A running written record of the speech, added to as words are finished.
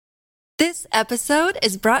This episode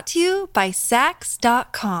is brought to you by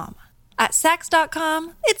Saks.com. At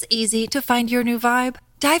Saks.com, it's easy to find your new vibe.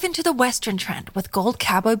 Dive into the Western trend with gold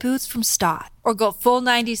cowboy boots from Staud, or go full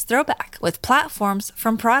 90s throwback with platforms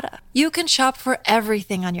from Prada. You can shop for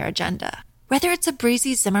everything on your agenda, whether it's a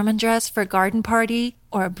breezy Zimmermann dress for a garden party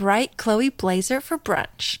or a bright Chloe blazer for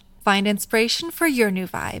brunch. Find inspiration for your new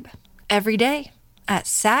vibe every day at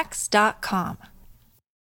Saks.com.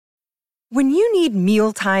 When you need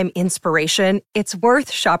mealtime inspiration, it's worth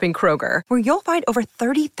shopping Kroger, where you'll find over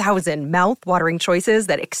 30,000 mouth-watering choices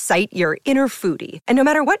that excite your inner foodie. And no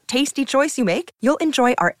matter what tasty choice you make, you'll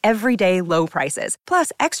enjoy our everyday low prices,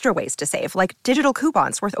 plus extra ways to save, like digital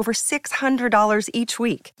coupons worth over $600 each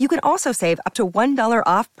week. You can also save up to $1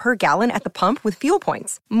 off per gallon at the pump with fuel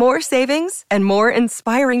points. More savings and more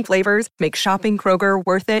inspiring flavors make shopping Kroger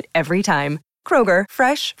worth it every time. Kroger,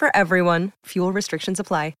 fresh for everyone. Fuel restrictions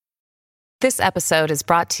apply. This episode is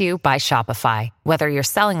brought to you by Shopify. Whether you're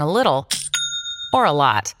selling a little or a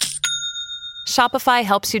lot, Shopify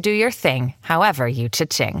helps you do your thing, however you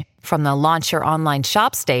cha-ching. From the launch your online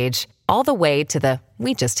shop stage, all the way to the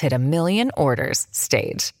we just hit 1 million orders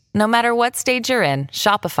stage. No matter what stage you're in,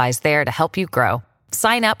 Shopify's there to help you grow.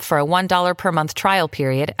 Sign up for a $1 per month trial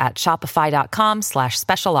period at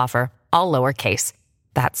shopify.com/special offer, all lowercase.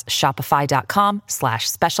 That's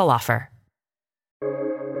shopify.com/special offer.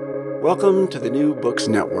 Welcome to the New Books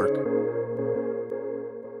Network.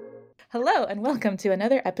 Hello, and welcome to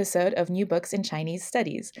another episode of New Books in Chinese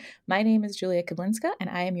Studies. My name is Julia Kablinska, and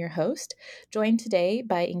I am your host, joined today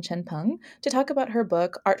by Yingchen Peng to talk about her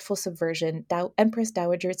book, Artful Subversion, Empress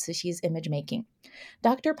Dowager Cixi's Image Making.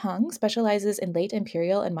 Dr. Peng specializes in late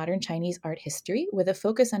imperial and modern Chinese art history with a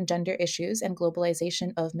focus on gender issues and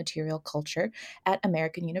globalization of material culture at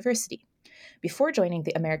American University. Before joining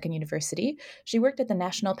the American University, she worked at the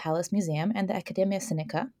National Palace Museum and the Academia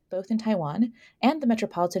Sinica, both in Taiwan, and the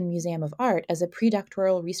Metropolitan Museum of Art as a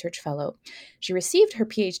predoctoral research fellow. She received her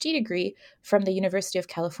PhD degree from the University of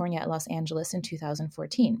California at Los Angeles in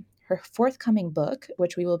 2014. Her forthcoming book,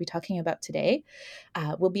 which we will be talking about today,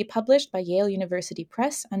 will be published by Yale University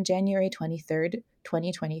Press on January 23rd,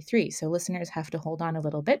 2023. So listeners have to hold on a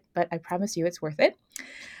little bit, but I promise you it's worth it.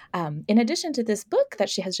 In addition to this book that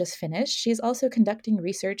she has just finished, she's also conducting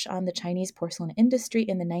research on the Chinese porcelain industry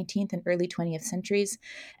in the 19th and early 20th centuries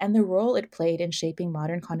and the role it played in shaping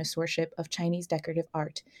modern connoisseurship of Chinese decorative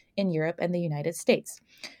art in Europe and the United States.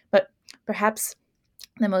 But perhaps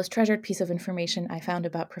the most treasured piece of information I found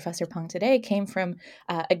about Professor Peng today came from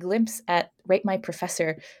a glimpse at Rate My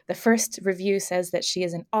Professor. The first review says that she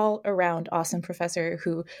is an all-around awesome professor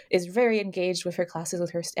who is very engaged with her classes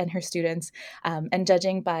with her and her students. And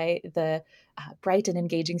judging by the bright and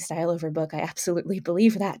engaging style of her book, I absolutely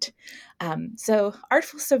believe that. So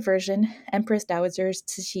Artful Subversion, Empress Dowager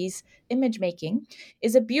Cixi's Image Making,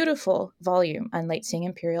 is a beautiful volume on late Qing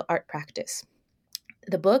imperial art practice.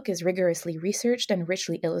 The book is rigorously researched and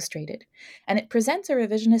richly illustrated, and it presents a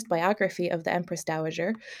revisionist biography of the Empress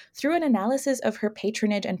Dowager through an analysis of her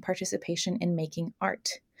patronage and participation in making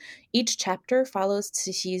art. Each chapter follows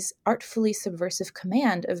Cixi's artfully subversive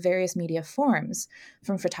command of various media forms,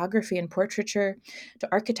 from photography and portraiture to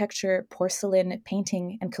architecture, porcelain,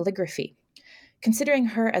 painting, and calligraphy. Considering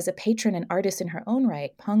her as a patron and artist in her own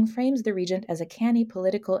right, Peng frames the regent as a canny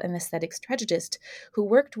political and aesthetic strategist who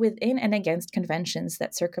worked within and against conventions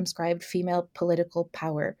that circumscribed female political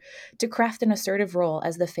power to craft an assertive role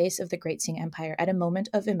as the face of the Great Qing Empire at a moment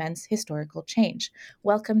of immense historical change.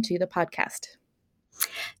 Welcome to the podcast.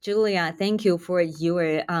 Julia, thank you for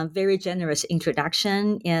your very generous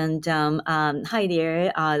introduction. And hi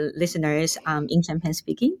there, listeners. Yingchen Peng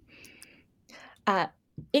speaking.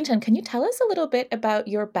 Yingchen, can you tell us a little bit about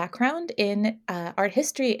your background in art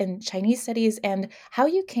history and Chinese studies and how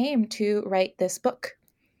you came to write this book?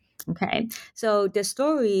 Okay, so the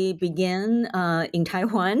story began in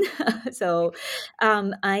Taiwan. So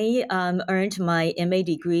I earned my MA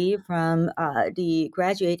degree from the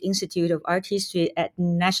Graduate Institute of Art History at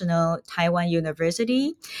National Taiwan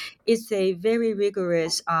University. It's a very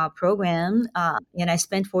rigorous program, and I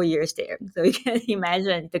spent 4 years there. So you can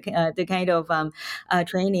imagine the kind of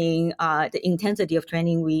training, the intensity of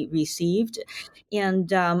training we received. And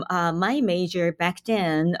my major back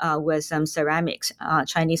then was ceramics,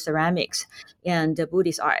 Chinese ceramics, and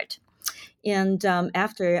Buddhist art. And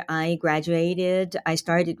after I graduated, I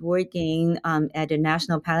started working at the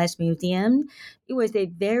National Palace Museum. It was a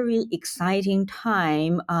very exciting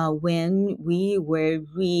time when we were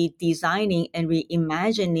redesigning and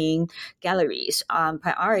reimagining galleries.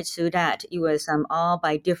 Prior to that, it was all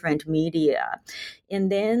by different media.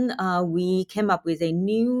 And then we came up with a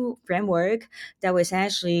new framework that was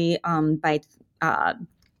actually by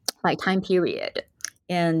time period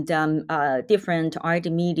and different art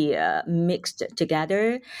media mixed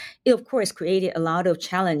together. It, of course, created a lot of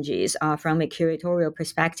challenges from a curatorial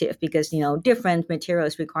perspective because, different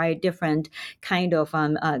materials require different kind of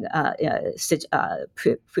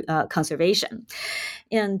conservation.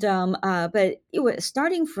 And but it was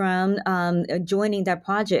starting from joining that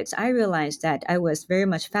project, I realized that I was very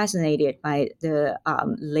much fascinated by the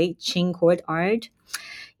late Qing court art.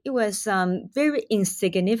 It was very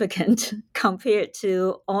insignificant compared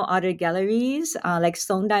to all other galleries like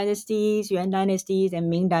Song dynasties, Yuan dynasties, and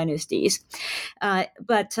Ming dynasties.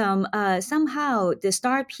 But somehow the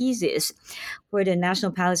star pieces for the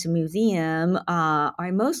National Palace Museum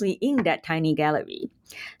are mostly in that tiny gallery.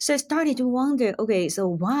 So I started to wonder, okay, so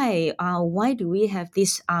why do we have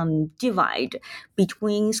this divide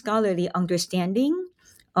between scholarly understanding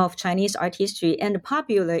of Chinese art history and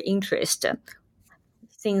popular interest?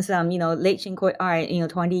 Since late Qing court art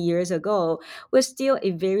 20 years ago was still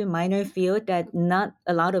a very minor field that not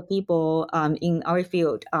a lot of people in our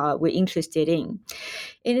field were interested in.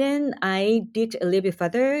 And then I digged a little bit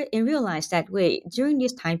further and realized that during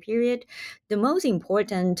this time period, the most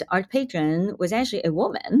important art patron was actually a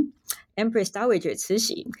woman, Empress Dowager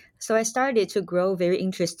Cixi. So I started to grow very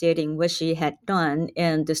interested in what she had done,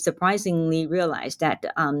 and surprisingly realized that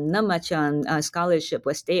not much scholarship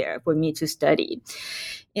was there for me to study.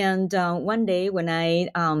 And one day when I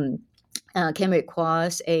came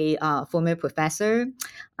across a former professor,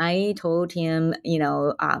 I told him,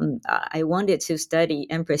 I wanted to study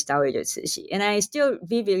Empress Dowager Cixi. And I still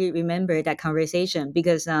vividly remember that conversation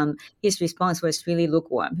because his response was really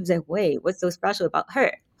lukewarm. He was like, wait, what's so special about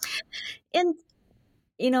her? And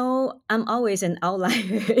I'm always an outlier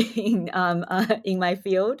in my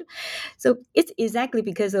field. So it's exactly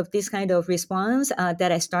because of this kind of response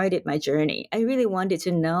that I started my journey. I really wanted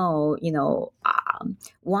to know,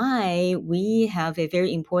 why we have a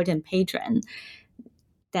very important patron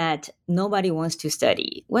that nobody wants to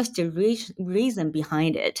study. What's the reason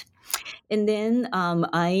behind it? And then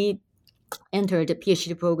I entered the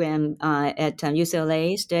PhD program at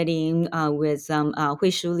UCLA, studying with Hui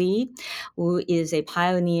Shuli, who is a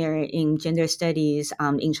pioneer in gender studies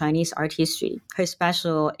in Chinese art history. Her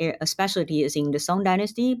specialty is in the Song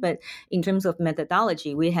dynasty, but in terms of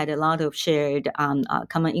methodology, we had a lot of shared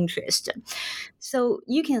common interest. So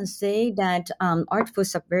you can say that artful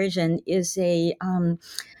subversion is a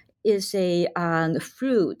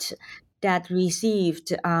fruit that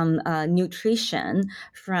received nutrition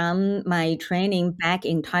from my training back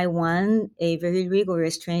in Taiwan, a very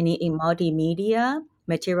rigorous training in multimedia,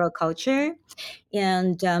 material culture,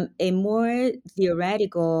 and a more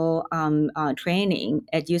theoretical training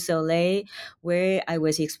at UCLA, where I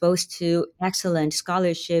was exposed to excellent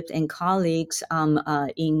scholarships and colleagues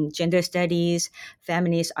in gender studies,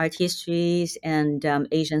 feminist art histories, and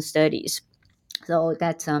Asian studies. So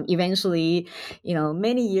that's eventually,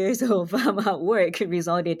 many years of work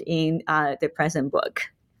resulted in the present book.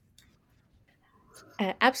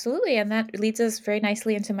 Absolutely. And that leads us very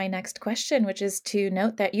nicely into my next question, which is to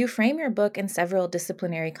note that you frame your book in several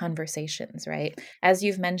disciplinary conversations, right? As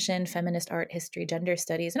you've mentioned, feminist art history, gender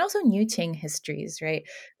studies, and also new Qing histories, right?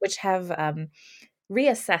 Which have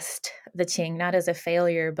reassessed the Qing not as a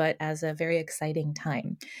failure, but as a very exciting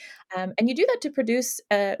time. And you do that to produce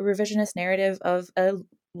a revisionist narrative of a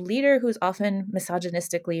leader who's often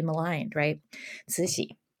misogynistically maligned, right? Cixi.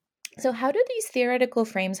 So how do these theoretical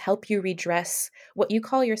frames help you redress what you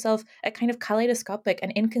call yourself a kind of kaleidoscopic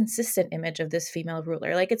and inconsistent image of this female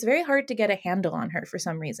ruler? Like, it's very hard to get a handle on her for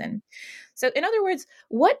some reason. So in other words,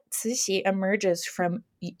 what Cixi emerges from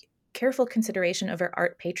careful consideration of her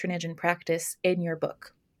art patronage and practice in your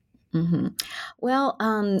book? Mm-hmm. Well,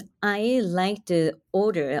 I like the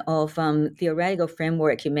order of theoretical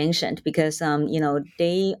framework you mentioned because,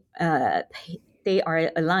 they they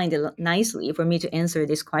are aligned nicely for me to answer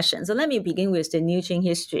this question. So let me begin with the New Qing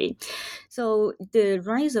history. So the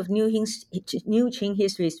rise of New Qing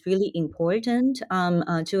history is really important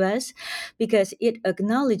to us because it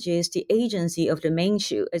acknowledges the agency of the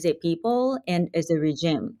Manchu as a people and as a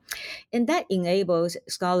regime. And that enables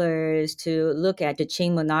scholars to look at the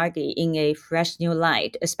Qing monarchy in a fresh new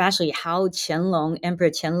light, especially how Emperor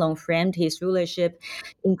Qianlong framed his rulership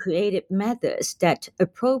in creative methods that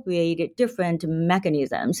appropriated different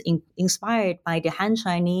mechanisms inspired by the Han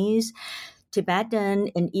Chinese, Tibetan,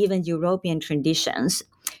 and even European traditions.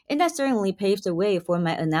 And that certainly paved the way for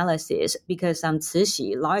my analysis because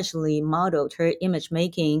Cixi largely modeled her image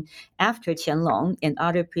making after Qianlong and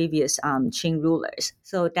other previous Qing rulers.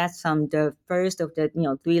 So that's the first of the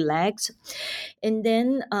three legs. And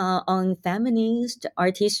then on feminist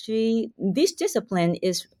art history, this discipline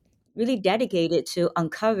is really dedicated to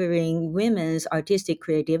uncovering women's artistic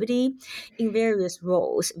creativity in various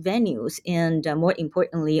roles, venues, and more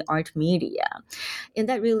importantly, art media. And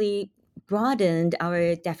that really broadened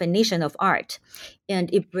our definition of art,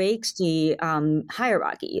 and it breaks the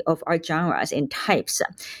hierarchy of art genres and types,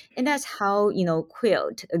 and that's how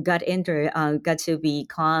quilt got to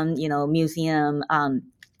become museum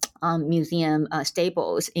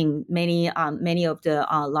staples in many of the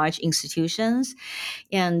large institutions,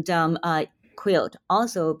 and quilt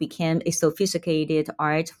also became a sophisticated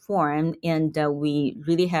art form, and we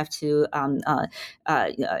really have to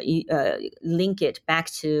link it back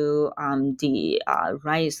to the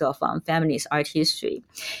rise of feminist art history,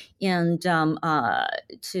 and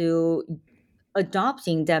to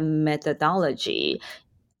adopting that methodology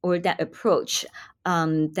or that approach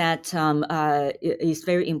that is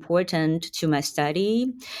very important to my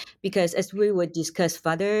study, because as we will discuss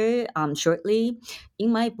further shortly,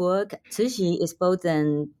 in my book, Cixi is both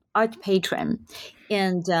an art patron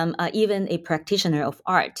and even a practitioner of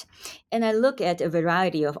art. And I look at a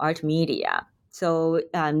variety of art media. So,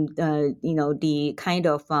 the kind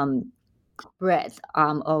of breadth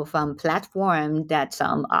of platform that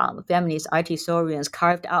some feminist art historians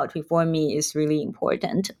carved out before me is really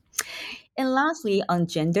important. And lastly, on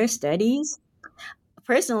gender studies,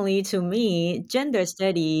 personally to me, gender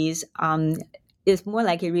studies is more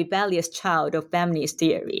like a rebellious child of feminist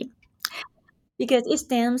theory, because it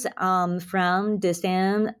stems from the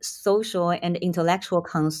same social and intellectual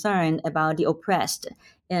concern about the oppressed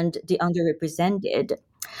and the underrepresented.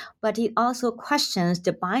 But it also questions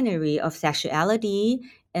the binary of sexuality,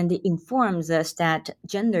 and it informs us that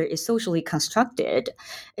gender is socially constructed.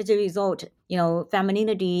 As a result,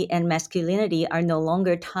 femininity and masculinity are no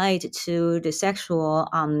longer tied to the sexual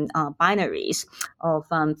binaries of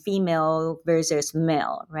female versus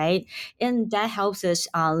male, right? And that helps us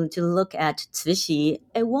to look at Cixi,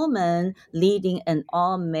 a woman leading an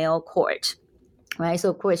all-male court. Right, so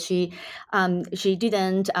of course she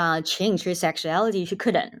didn't change her sexuality. She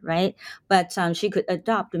couldn't, right? But she could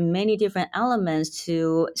adopt many different elements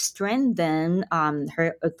to strengthen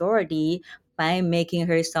her authority by making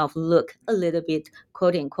herself look a little bit,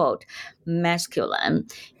 quote unquote, masculine.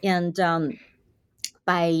 And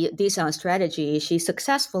by this strategy, she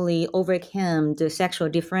successfully overcame the sexual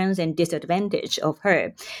difference and disadvantage of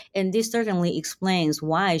her. And this certainly explains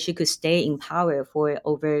why she could stay in power for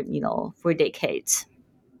for decades.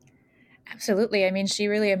 Absolutely. I mean, she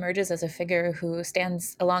really emerges as a figure who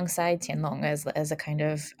stands alongside Qianlong as a kind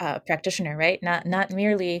of practitioner, right? Not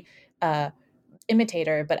merely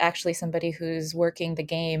imitator, but actually somebody who's working the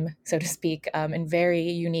game, so to speak, in very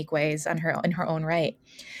unique ways in her own right.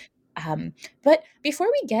 But before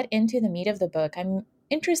we get into the meat of the book, I'm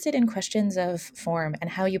interested in questions of form and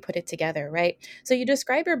how you put it together, right? So you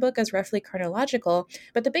describe your book as roughly chronological,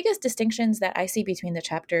 but the biggest distinctions that I see between the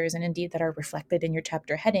chapters, and indeed that are reflected in your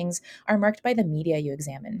chapter headings, are marked by the media you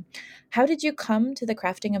examine. How did you come to the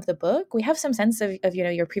crafting of the book? We have some sense of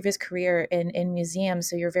your previous career in museums,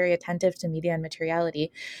 so you're very attentive to media and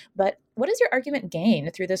materiality. But what does your argument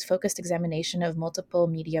gain through this focused examination of multiple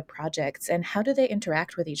media projects, and how do they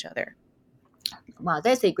interact with each other? Wow,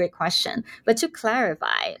 that's a great question. But to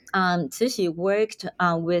clarify, Cixi worked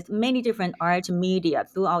with many different art media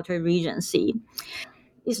throughout her regency.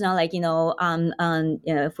 It's not like,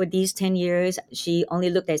 for these 10 years, she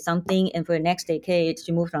only looked at something, and for the next decade,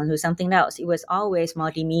 she moved on to something else. It was always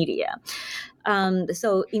multimedia.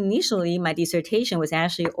 So initially, my dissertation was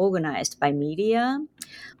actually organized by media.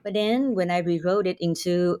 But then when I rewrote it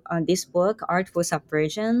into this book, Artful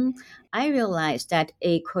Subversion, I realized that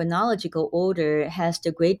a chronological order has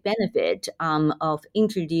the great benefit of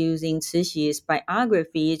introducing Cixi's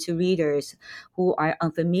biography to readers who are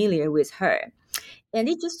unfamiliar with her. And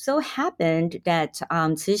it just so happened that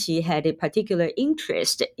Cixi had a particular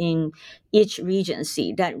interest in each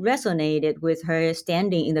regency that resonated with her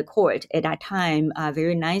standing in the court at that time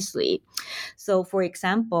very nicely. So, for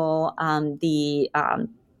example, the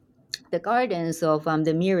gardens of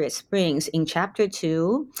the Myriad Springs in Chapter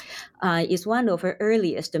 2 is one of her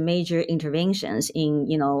earliest major interventions in,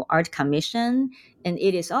 art commission. And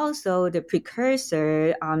it is also the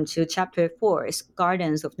precursor to Chapter 4's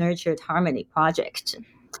Gardens of Nurtured Harmony project.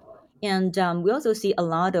 And we also see a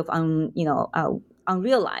lot of,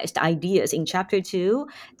 unrealized ideas in Chapter 2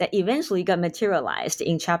 that eventually got materialized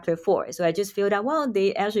in Chapter 4. So I just feel that, well,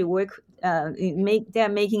 they actually work, they're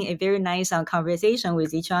making a very nice conversation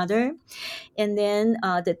with each other. And then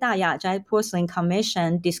the Dayazhai Porcelain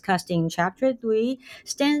Commission discussed in Chapter 3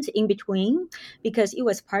 stands in between because it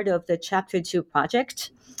was part of the Chapter 2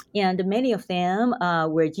 project. And many of them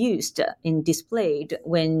were used and displayed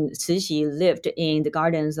when Cixi lived in the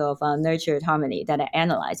Gardens of Nurtured Harmony that I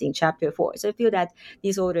analyzed in Chapter 4. So I feel that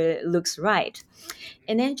this order looks right.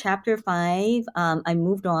 And then Chapter 5, I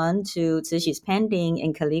moved on to Cixi's painting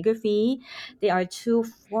and calligraphy. There are two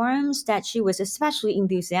forms that she was especially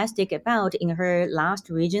enthusiastic about in her last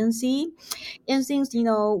regency. And since,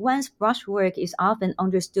 one's brushwork is often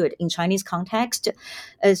understood in Chinese context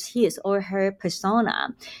as his or her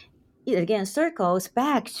persona, it again circles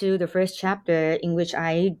back to the first chapter in which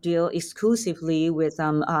I deal exclusively with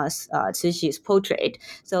Cixi's portrait.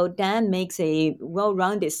 So that makes a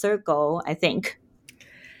well-rounded circle, I think.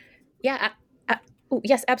 Yeah.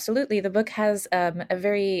 Yes, absolutely. The book has a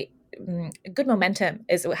very good momentum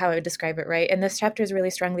is how I would describe it, right? And those chapters really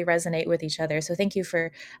strongly resonate with each other. So thank you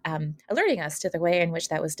for alerting us to the way in which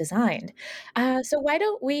that was designed. So why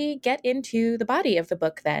don't we get into the body of the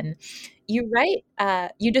book then? You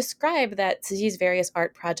write, you describe that Cixi's various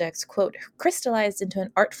art projects, quote, crystallized into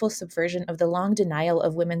an artful subversion of the long denial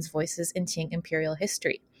of women's voices in Qing imperial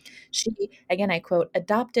history. She, again, I quote,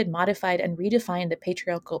 adopted, modified, and redefined the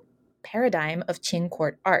patriarchal paradigm of Qing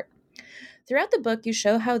court art. Throughout the book, you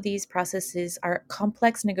show how these processes are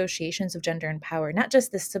complex negotiations of gender and power, not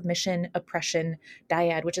just the submission, oppression,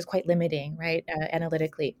 dyad, which is quite limiting, right,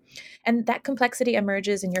 analytically. And that complexity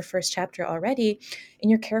emerges in your first chapter already in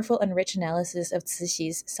your careful and rich analysis of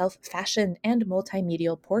Cixi's self-fashioned and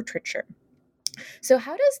multimedial portraiture. So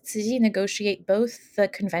how does Cixi negotiate both the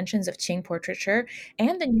conventions of Qing portraiture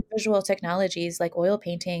and the new visual technologies like oil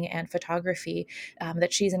painting and photography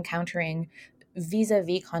that she's encountering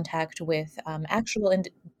vis-a-vis contact with actual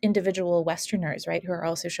individual Westerners, right, who are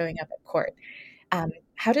also showing up at court?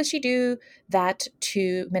 How does she do that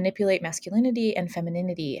to manipulate masculinity and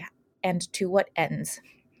femininity, and to what ends?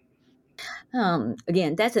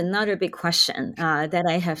 Again, that's another big question that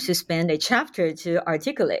I have to spend a chapter to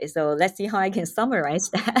articulate. So let's see how I can summarize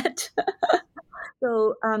that.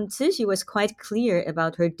 So Cixi was quite clear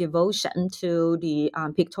about her devotion to the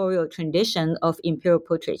pictorial tradition of imperial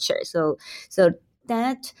portraiture. So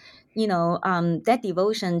that that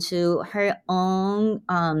devotion to her own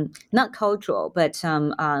not cultural but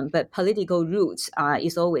political roots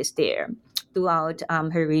is always there throughout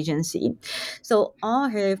her regency. So all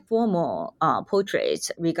her formal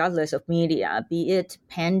portraits, regardless of media, be it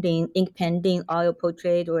painting, ink painting, oil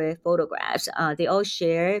portrait, or photographs,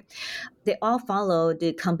 they all follow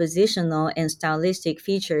the compositional and stylistic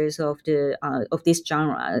features of this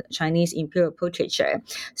genre, Chinese imperial portraiture,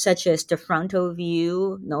 such as the frontal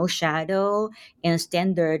view, no shadow, and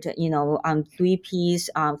standard, three-piece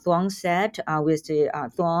throng set with the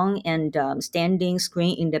throng and standing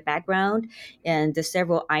screen in the background, and the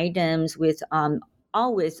several items with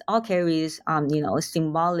all carries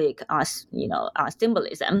symbolic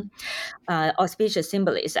symbolism, auspicious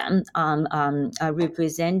symbolism,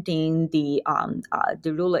 representing the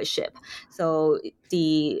rulership. So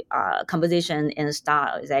the composition and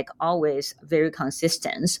style is like always very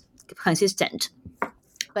consistent.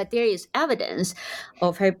 But there is evidence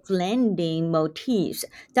of her blending motifs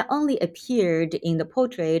that only appeared in the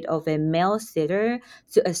portrait of a male sitter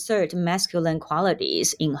to assert masculine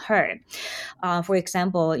qualities in her. For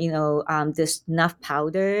example, the snuff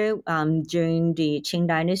powder during the Qing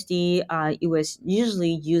Dynasty, it was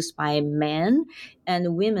usually used by men,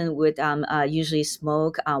 and women would usually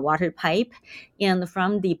smoke a water pipe. And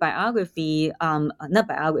from the biography,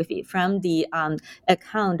 from the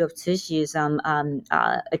account of Cixi's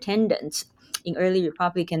attendants, in early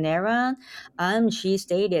Republican era, she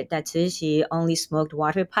stated that Cixi only smoked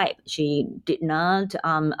water pipe. She did not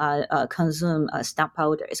consume stock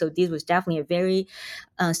powder. So this was definitely a very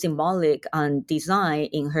symbolic design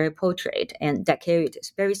in her portrait, and that carried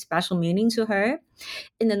very special meaning to her.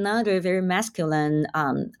 And another very masculine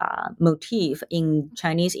motif in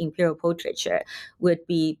Chinese imperial portraiture would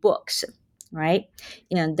be books, right?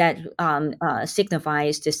 And that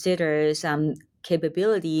signifies the sitter's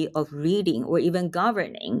capability of reading or even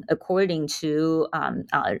governing according to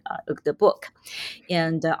the book.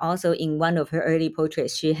 And also in one of her early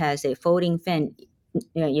portraits, she has a folding fan,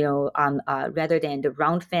 rather than the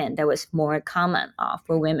round fan that was more common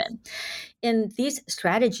for women. And this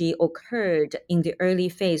strategy occurred in the early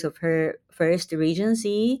phase of her first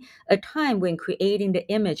regency, a time when creating the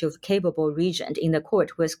image of capable regent in the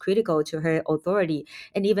court was critical to her authority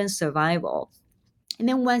and even survival. And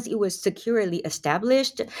then once it was securely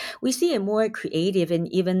established, we see a more creative and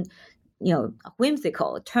even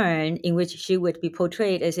whimsical turn in which she would be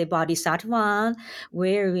portrayed as a bodhisattva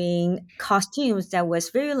wearing costumes that was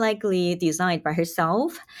very likely designed by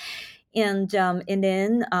herself. And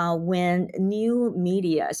then when new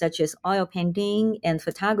media such as oil painting and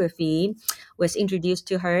photography was introduced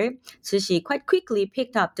to her, so she quite quickly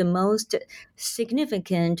picked up the most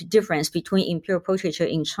significant difference between imperial portraiture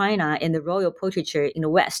in China and the royal portraiture in the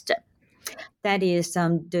West. That is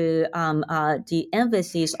the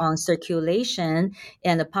emphasis on circulation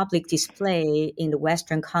and the public display in the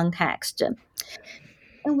Western context.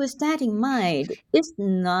 And with that in mind, it's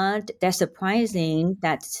not that surprising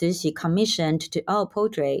that Cixi commissioned the oil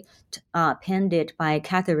portrait painted by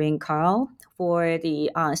Catherine Carl for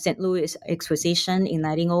the St. Louis Exposition in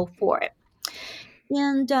 1904.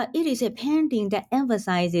 And it is a painting that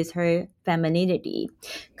emphasizes her femininity.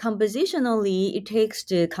 Compositionally, it takes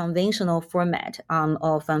the conventional format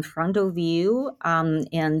of frontal view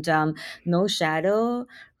and no shadow,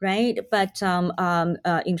 right? But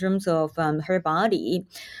in terms of her body,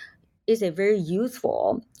 it's a very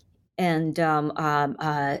youthful and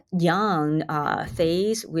young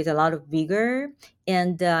face with a lot of vigor.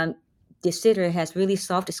 And the sitter has really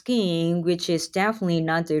soft skin, which is definitely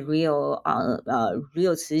not the real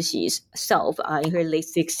Cixi's self in her late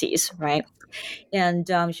 60s, right? And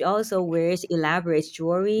she also wears elaborate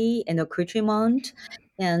jewelry and accoutrement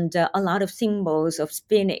and a lot of symbols of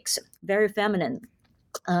Phoenix, very feminine.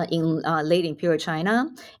 In late imperial China,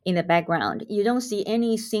 in the background, you don't see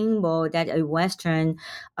any symbol that a Western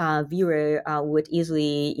viewer would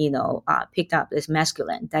easily, pick up as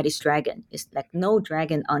masculine. That is dragon. It's like no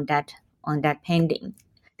dragon on that painting.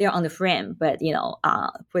 They're on the frame, but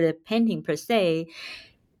for the painting per se,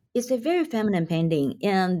 it's a very feminine painting,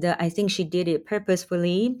 and I think she did it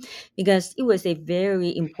purposefully because it was a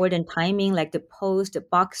very important timing, like the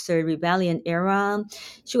post-Boxer rebellion era.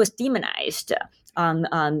 She was demonized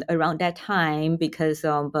around that time because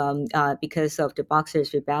of the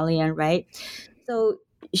Boxers' rebellion, right? So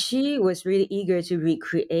she was really eager to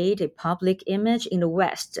recreate a public image in the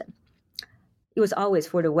West. It was always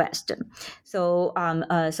for the West, so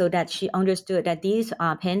that she understood that this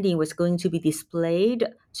painting was going to be displayed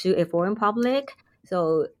to a foreign public.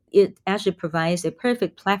 So it actually provides a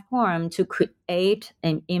perfect platform to create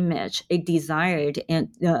an image, a desired and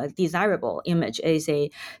desirable image as a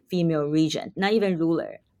female regent, not even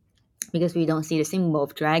ruler, because we don't see the symbol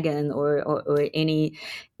of dragon or any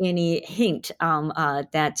hint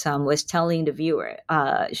that was telling the viewer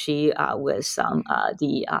she was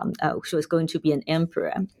she was going to be an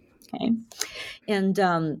emperor. Okay,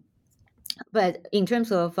 and but in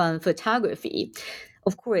terms of photography,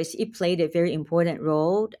 of course, it played a very important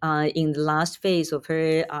role in the last phase of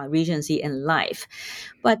her regency and life.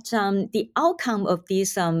 But the outcome of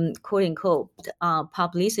this quote-unquote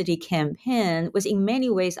publicity campaign was in many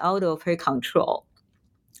ways out of her control.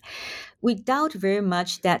 We doubt very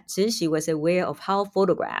much that Cixi was aware of how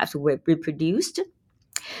photographs were reproduced,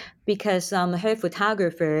 because her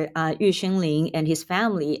photographer, Yu Xinling, and his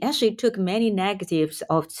family actually took many negatives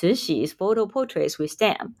of Cixi's photo portraits with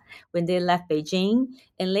them when they left Beijing.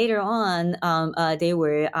 And later on, they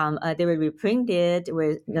were reprinted,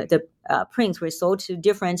 where the prints were sold to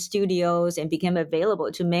different studios and became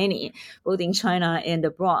available to many, both in China and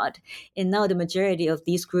abroad. And now the majority of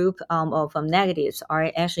this group of negatives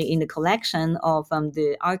are actually in the collection of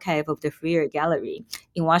the archive of the Freer Gallery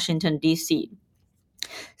in Washington, D.C.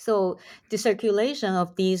 So the circulation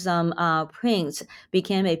of these prints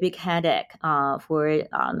became a big headache for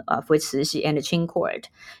Cixi and the Qing court,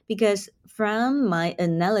 because from my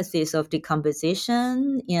analysis of the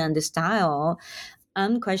composition and the style,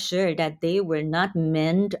 I'm quite sure that they were not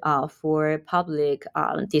meant for public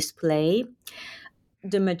display.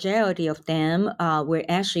 The majority of them were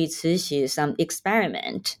actually Cixi's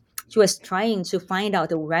experiment. She was trying to find out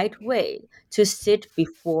the right way to sit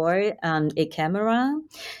before a camera.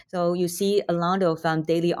 So you see a lot of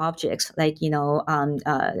daily objects like,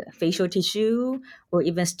 facial tissue or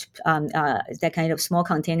even that kind of small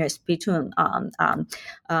containers between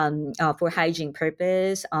for hygiene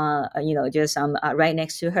purpose, just right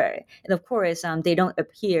next to her. And of course, they don't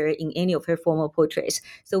appear in any of her formal portraits.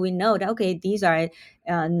 So we know that, okay, these are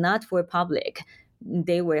not for public.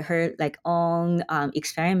 They were her own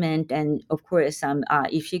experiment, and of course,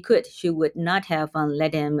 if she could, she would not have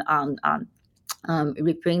let him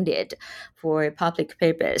reprinted for public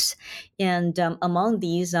purpose. And among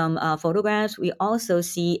these photographs, we also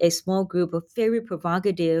see a small group of very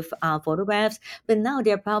provocative photographs, but now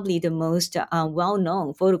they're probably the most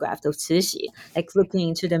well-known photographs of Cixi, like looking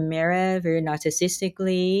into the mirror very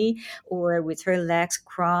narcissistically, or with her legs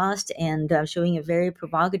crossed and showing a very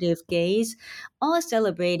provocative gaze, all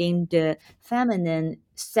celebrating the feminine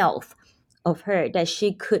self of her that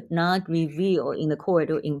she could not reveal in the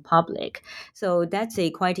corridor in public. So that's a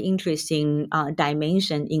quite interesting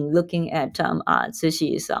dimension in looking at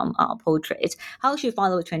Cixi's portraits. How she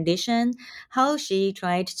followed tradition, how she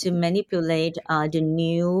tried to manipulate the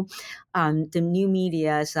new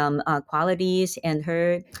media's qualities, and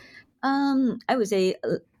her, I would say,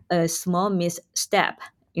 a small misstep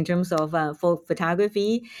in terms of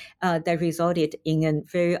photography that resulted in a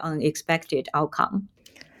very unexpected outcome.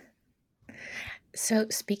 So,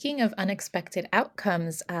 speaking of unexpected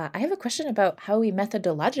outcomes, I have a question about how we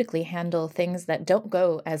methodologically handle things that don't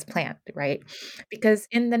go as planned, right? Because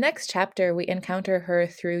in the next chapter, we encounter her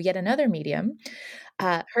through yet another medium,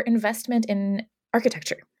 her investment in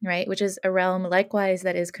architecture, right? Which is a realm likewise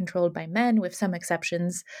that is controlled by men with some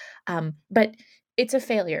exceptions. But it's a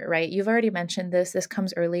failure, right? You've already mentioned this. This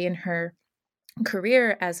comes early in her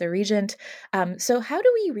career as a regent. So how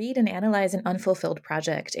do we read and analyze an unfulfilled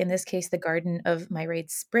project? In this case, the Garden of Myrate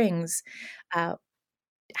Springs.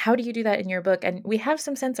 How do you do that in your book? And we have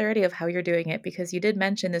some sense already of how you're doing it because you did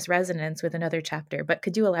mention this resonance with another chapter, but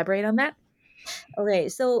could you elaborate on that? Okay,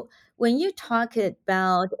 so when you talk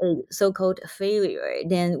about a so-called failure,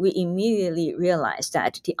 then we immediately realize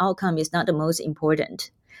that the outcome is not the most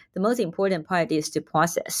important. The most important part is the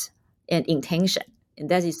process and intention. And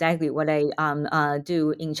that's exactly what I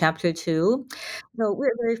do in chapter 2. So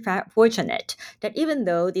we're very fortunate that even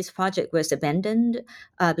though this project was abandoned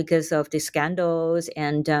because of the scandals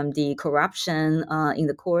and the corruption in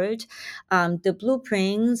the court, the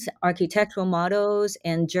blueprints, architectural models,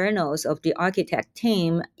 and journals of the architect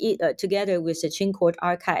team, together with the Qing Court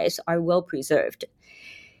archives, are well preserved.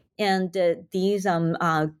 And these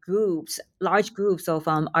large groups of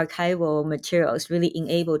archival materials really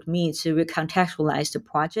enabled me to recontextualize the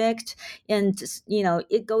project. And,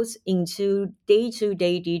 it goes into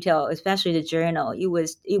day-to-day detail, especially the journal. It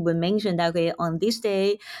would mention that, okay, on this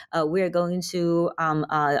day, we're going to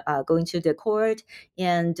the court,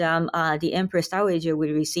 and the Empress Dowager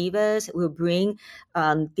will receive us, will bring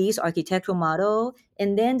these architectural model.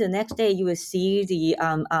 And then the next day, you will see the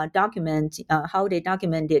document, how they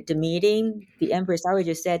documented the meeting. The Empress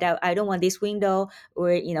Dowager said, I don't want this window, or,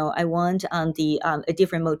 I want a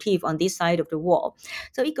different motif on this side of the wall.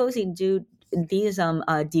 So it goes into this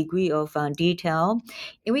degree of detail.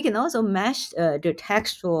 And we can also match the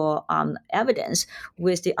textual evidence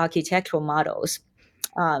with the architectural models.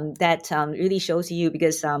 That really shows you,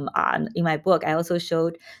 because in my book, I also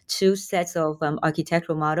showed two sets of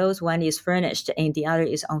architectural models. One is furnished and the other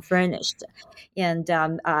is unfurnished. And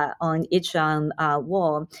on each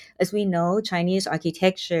wall, as we know, Chinese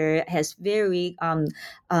architecture has very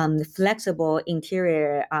flexible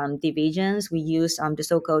interior divisions. We use the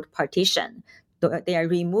so-called partition. They are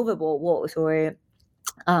removable walls or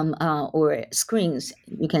screens.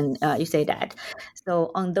 You say that.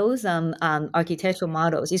 So on those architectural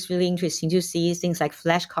models, it's really interesting to see things like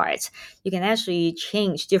flashcards. You can actually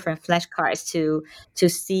change different flashcards to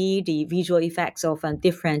see the visual effects of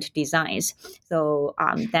different designs. So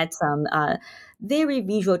that's very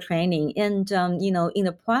visual training. And in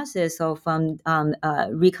the process of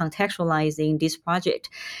recontextualizing this project,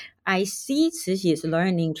 I see Cixi's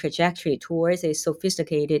learning trajectory towards a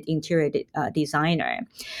sophisticated interior designer,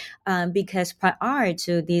 because prior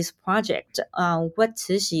to this project, what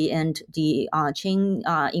Cixi and the Qing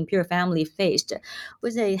imperial family faced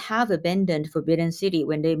was a half-abandoned Forbidden City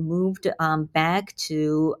when they moved back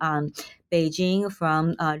to Beijing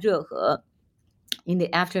from Rehe. in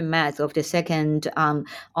the aftermath of the Second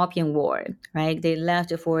Opium War, right? They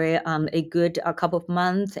left for a good couple of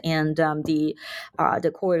months, and the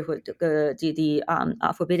court, the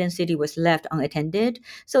Forbidden City was left unattended.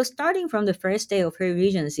 So starting from the first day of her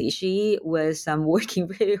regency, she was working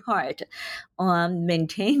very hard on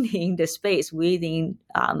maintaining the space within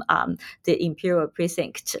the imperial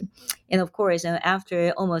precinct. And of course,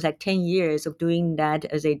 after almost like 10 years of doing that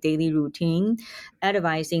as a daily routine,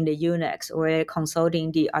 advising the eunuchs or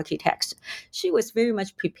consulting the architects, she was very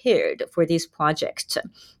much prepared for this project.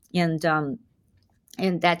 And that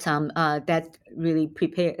really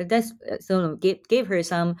prepared. Gave her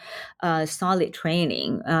some solid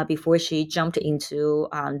training before she jumped into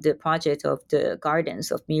the project of the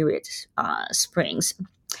Gardens of Myriad Springs,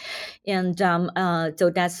 and so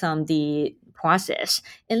that's the process.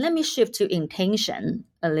 And let me shift to intention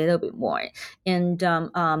a little bit more, and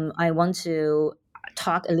I want to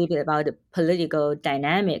talk a little bit about the political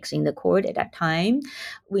dynamics in the court at that time.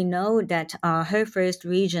 We know that her first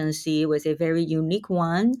regency was a very unique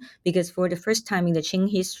one because for the first time in the Qing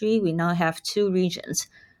history, we now have two regents,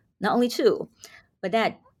 not only two, but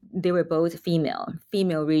that they were both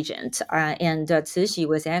female regents. And Cixi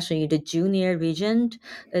was actually the junior regent,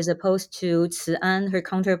 as opposed to Ci'an, her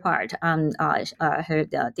counterpart. Her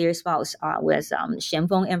dear spouse was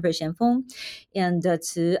Xianfeng, Emperor Xianfeng, and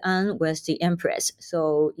Ci'an was the empress.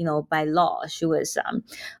 So, by law, she was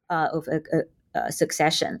of a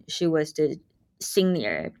succession. She was the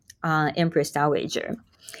senior empress dowager,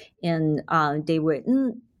 and they were,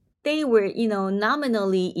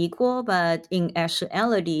 nominally equal, but in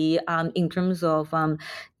actuality, in terms of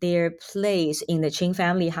their place in the Qing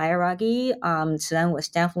family hierarchy, Ci'an was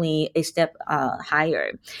definitely a step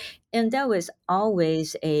higher, and that was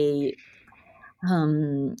always a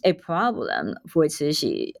problem for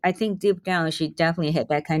Cixi. I think deep down she definitely had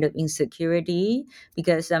that kind of insecurity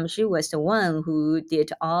because she was the one who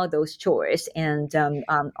did all those chores and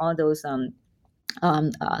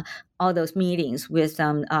all those meetings with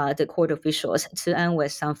the court officials. Ci'an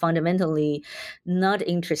was fundamentally not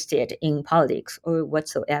interested in politics or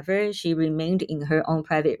whatsoever. She remained in her own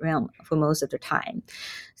private realm for most of the time.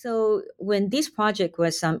 So when this project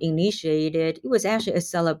was initiated, it was actually a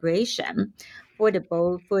celebration for the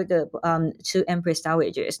two empress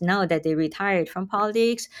dowagers. Now that they retired from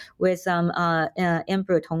politics, with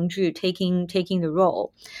Emperor Tongzhi taking the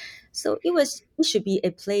role. So it should be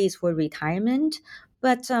a place for retirement.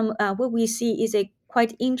 But what we see is a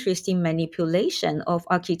quite interesting manipulation of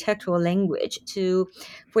architectural language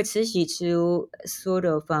for Cixi to sort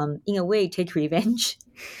of, in a way, take revenge.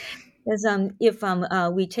 Because if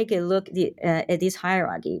we take a look at this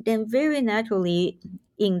hierarchy, then very naturally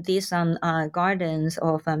in these gardens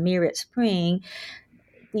of Myriad Spring,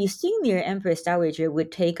 the senior empress dowager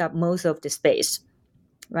would take up most of the space,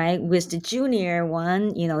 right? With the junior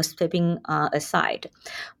one, stepping aside.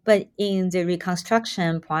 But in the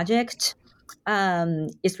reconstruction project,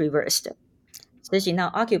 it's reversed. So she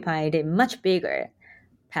now occupied a much bigger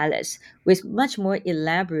palace with much more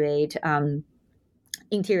elaborate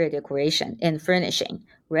interior decoration and furnishing,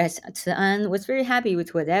 whereas Ci'an was very happy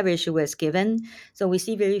with whatever she was given. So we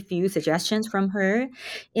see very few suggestions from her.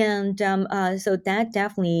 And so that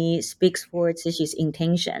definitely speaks for Cixi's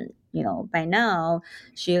intention. By now,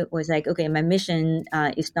 she was like, okay, my mission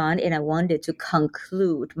is done, and I wanted to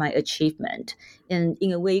conclude my achievement. And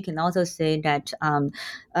in a way, you can also say that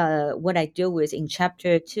what I deal with in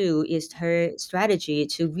chapter 2 is her strategy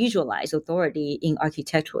to visualize authority in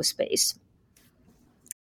architectural space.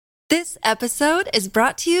 This episode is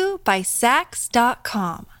brought to you by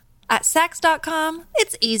Saks.com. At Saks.com,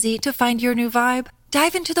 it's easy to find your new vibe.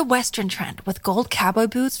 Dive into the Western trend with gold cowboy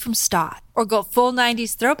boots from Stott, or go full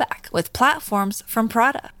 90s throwback with platforms from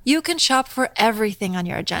Prada. You can shop for everything on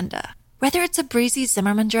your agenda, whether it's a breezy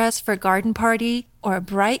Zimmermann dress for a garden party or a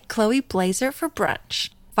bright Chloe blazer for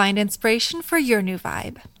brunch. Find inspiration for your new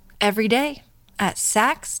vibe every day at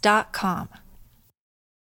Saks.com.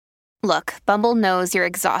 Look, Bumble knows you're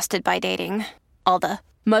exhausted by dating. All the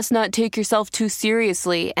must not take yourself too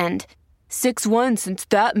seriously and 6'1" since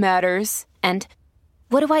that matters. And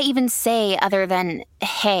what do I even say other than,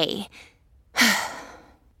 hey?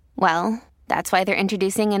 Well, that's why they're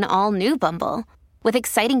introducing an all-new Bumble with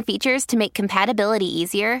exciting features to make compatibility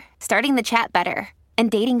easier, starting the chat better, and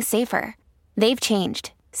dating safer. They've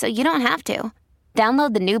changed, so you don't have to.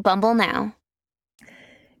 Download the new Bumble now.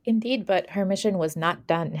 Indeed, but her mission was not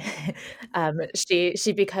done.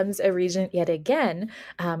 She becomes a regent yet again.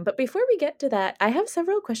 But before we get to that, I have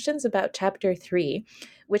several questions about Chapter 3,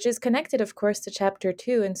 which is connected, of course, to Chapter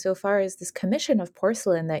 2 insofar as this commission of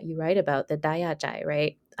porcelain that you write about, the Dayajai,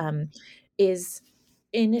 right? is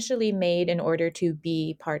initially made in order to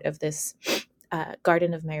be part of this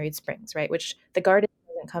Garden of Married Springs, right? Which the garden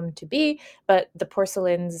doesn't come to be, but the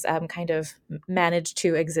porcelains kind of manage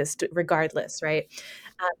to exist regardless, right?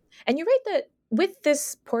 And you're right that with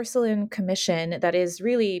this porcelain commission that is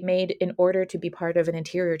really made in order to be part of an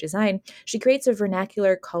interior design, she creates a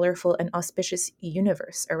vernacular, colorful, and auspicious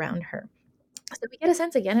universe around her. So we get a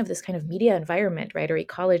sense again of this kind of media environment, right, or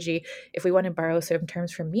ecology, if we want to borrow some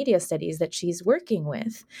terms from media studies that she's working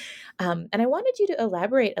with. And I wanted you to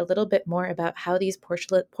elaborate a little bit more about how these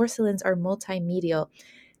porcelains are multimedia.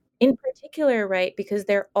 In particular, right, because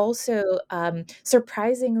they're also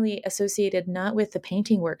surprisingly associated not with the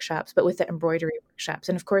painting workshops, but with the embroidery workshops.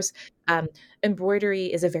 And of course, embroidery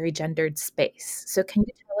is a very gendered space. So can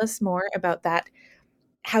you tell us more about that?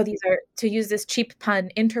 How these are, to use this cheap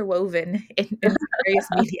pun, interwoven in various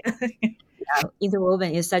media.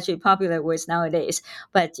 Interwoven is such a popular word nowadays,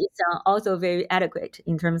 but it's also very adequate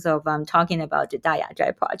in terms of talking about the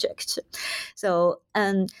Dayazhai project. So,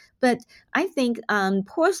 but I think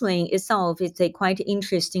porcelain itself is a quite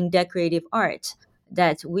interesting decorative art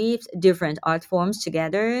that weaves different art forms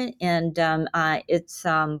together, and it's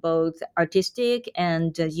both artistic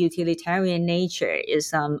and utilitarian nature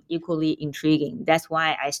is equally intriguing. That's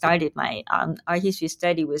why I started my art history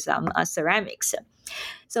study with ceramics.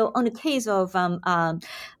 So on the case of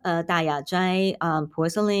Dayazhai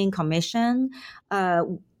porcelain commission,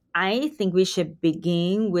 I think we should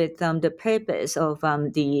begin with the purpose of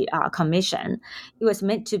the commission. It was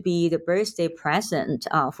meant to be the birthday present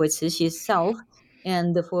for Cixi's self,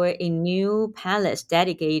 and for a new palace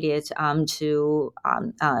dedicated to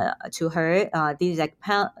her. These like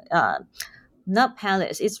not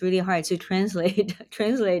palace. It's really hard to translate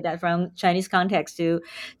that from Chinese context to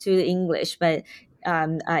the English, but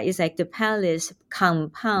it's like the palace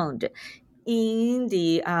compound in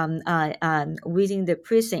the within the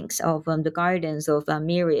precincts of the gardens of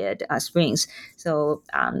Myriad Springs. So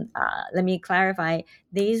let me clarify: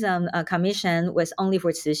 this commission was only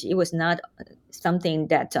for Cixi. It was not something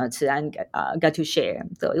that Cian got to share.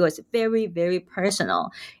 So it was very, very personal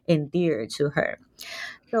and dear to her.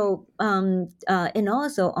 So and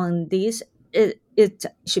also on this. It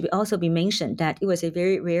should also be mentioned that it was a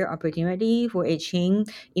very rare opportunity for a Qing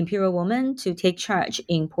imperial woman to take charge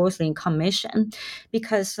in porcelain commission,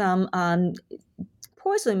 because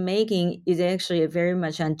porcelain making is actually a very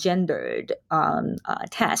much ungendered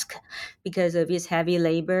task because of its heavy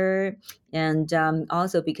labor and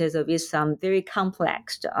also because of its very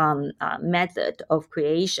complex method of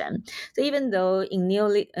creation. So even though in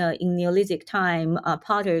Neolithic time,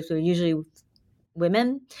 potters were usually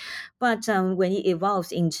women, but when it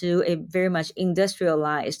evolves into a very much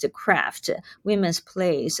industrialized craft, women's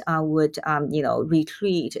place would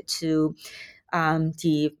retreat to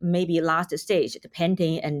the maybe last stage, the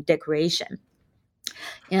painting and decoration.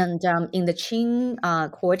 And in the Qing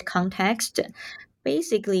court context,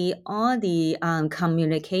 basically all the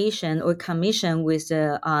communication or commission with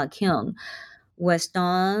the king was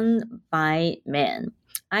done by men,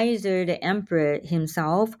 either the emperor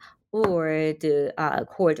himself or the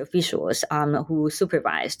court officials who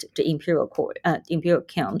supervised the imperial court, imperial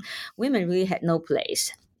king. Women really had no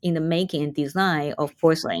place in the making and design of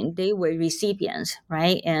porcelain. They were recipients,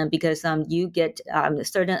 right? And because you get a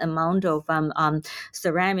certain amount of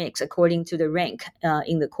ceramics according to the rank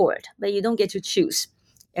in the court, but you don't get to choose.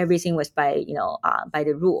 Everything was by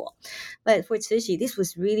the rule. But for Cixi, this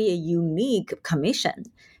was really a unique commission,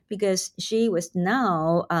 because she was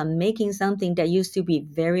now making something that used to be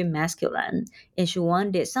very masculine, and she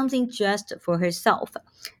wanted something just for herself.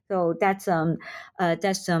 So that's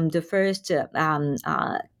the first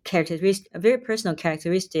characteristic, a very personal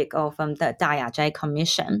characteristic of the Dayazhai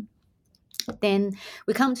commission. Then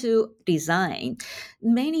we come to design.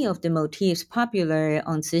 Many of the motifs popular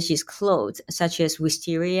on Cixi's clothes, such as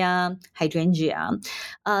wisteria, hydrangea,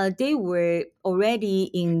 they were already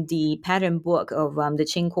in the pattern book of the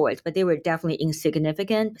Qing court, but they were definitely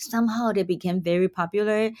insignificant. Somehow they became very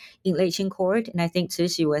popular in late Qing court, and I think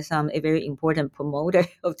Cixi was a very important promoter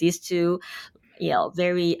of these two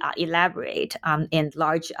very elaborate and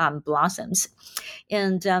large blossoms.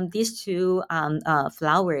 And these two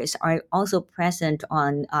flowers are also present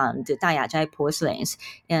on the Dayazhai porcelains,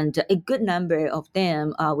 and a good number of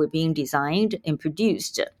them were being designed and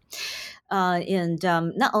produced. And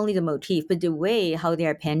not only the motif, but the way how they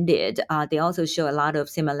are painted, they also show a lot of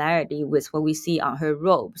similarity with what we see on her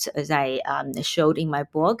robes, as I showed in my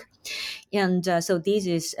book. And so this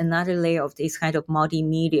is another layer of this kind of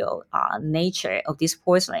multimedia nature of these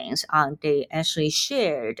porcelains. They actually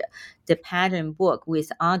shared the pattern book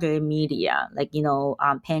with other media, like,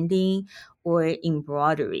 painting or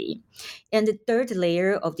embroidery. And the third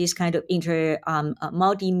layer of this kind of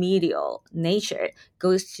multimedia nature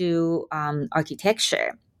goes to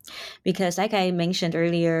architecture. Because, like I mentioned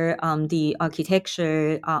earlier, the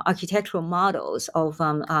architectural models of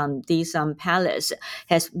these palace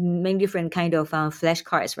has many different kind of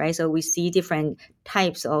flashcards, right? So we see different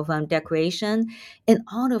types of decoration, and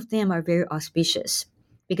all of them are very auspicious,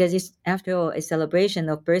 because it's, after all, a celebration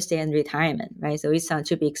of birthday and retirement, right? So it's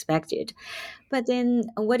to be expected. But then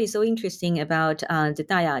what is so interesting about the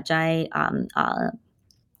Daya Zhai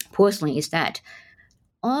porcelain is that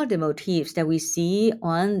all the motifs that we see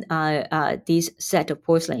on this set of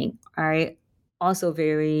porcelain are also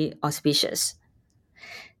very auspicious.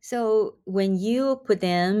 So when you put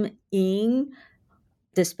them in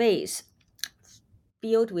the space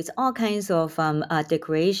filled with all kinds of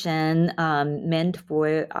decoration meant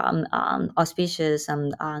for auspicious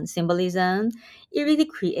symbolism, it really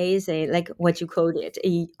creates like what you called it,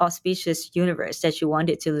 a auspicious universe that you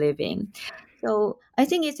wanted to live in. So I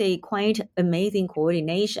think it's a quite amazing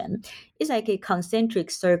coordination. It's like a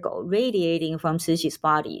concentric circle radiating from Cixि's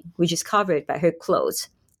body, which is covered by her clothes,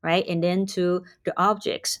 right? And then to the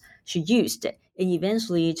objects she used, and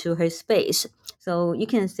eventually to her space. So you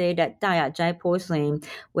can say that Daya Zhai porcelain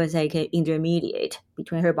was like an intermediate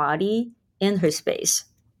between her body and her space.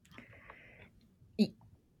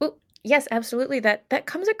 Well, yes, absolutely. That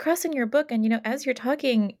comes across in your book. And, as you're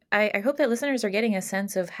talking, I hope that listeners are getting a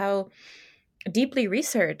sense of how deeply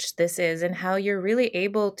researched this is, and how you're really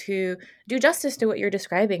able to do justice to what you're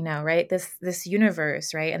describing now, right? This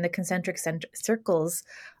universe, right? And the concentric circles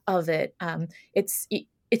of it.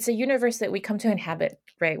 It's a universe that we come to inhabit,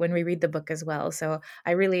 right, when we read the book as well. So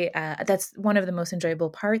I really, that's one of the most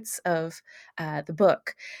enjoyable parts of the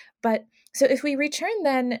book. But so if we return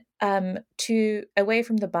then to away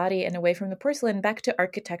from the body and away from the porcelain, back to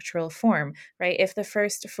architectural form, right? If the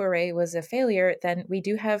first foray was a failure, then we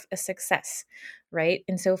do have a success, right?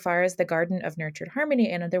 Insofar as the Garden of Nurtured Harmony,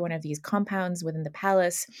 another one of these compounds within the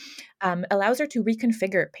palace, allows her to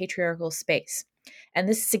reconfigure patriarchal space. And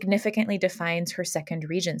this significantly defines her second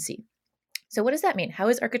regency. So what does that mean? How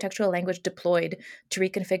is architectural language deployed to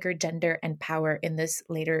reconfigure gender and power in this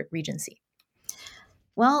later regency?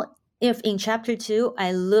 Well, if in chapter 2,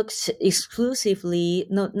 I looked exclusively,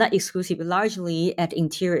 no, not exclusively, largely at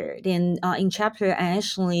interior, then in chapter, I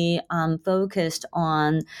actually focused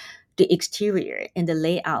on the exterior and the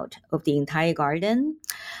layout of the entire garden.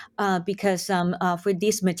 Because for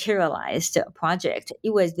this materialized project,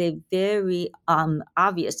 it was a very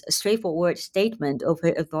obvious, straightforward statement of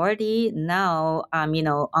her authority. Now,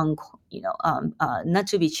 not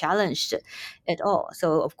to be challenged at all.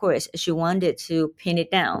 So, of course, she wanted to pin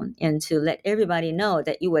it down and to let everybody know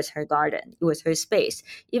that it was her garden, it was her space,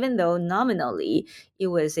 even though nominally it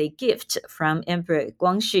was a gift from Emperor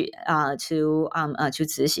Guangxu to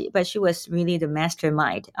Cixi, but she was really the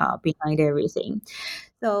mastermind behind everything.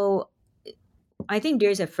 So I think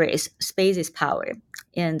there's a phrase, space is power.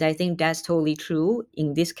 And I think that's totally true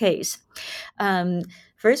in this case.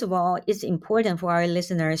 First of all, it's important for our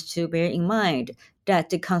listeners to bear in mind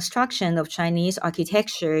that the construction of Chinese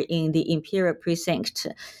architecture in the imperial precinct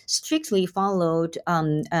strictly followed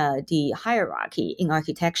the hierarchy in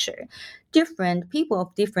architecture. Different people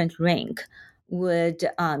of different rank would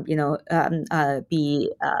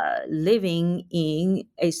be living in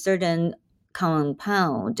a certain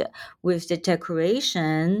compound with the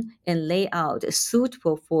decoration and layout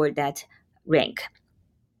suitable for that rank.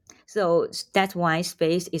 So that's why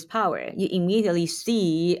space is power. You immediately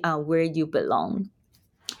see where you belong.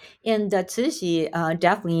 And Cixi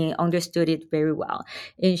definitely understood it very well,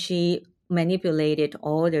 and she manipulated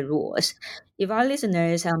all the rules. If our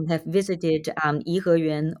listeners have visited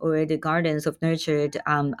Yiheyuan or the Gardens of Nurtured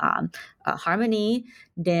Harmony,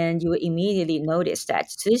 then you will immediately notice that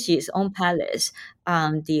Cixi's own palace,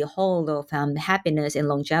 the Hall of Happiness and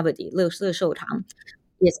Longevity, 乐寿堂,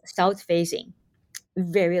 is south-facing.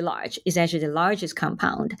 Very large. It's actually the largest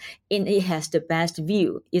compound, and it has the best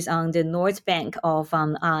view. It's on the north bank of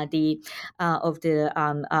the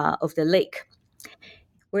lake.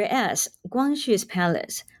 Whereas Guangxu's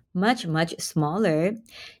palace, much smaller,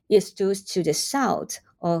 it stood to the south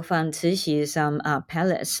of Cixi's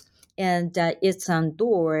palace, and its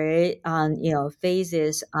door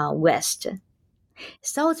faces west.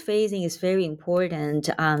 South-facing is very important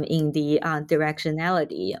in the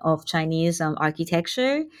directionality of Chinese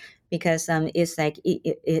architecture, because it's like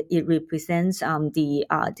it represents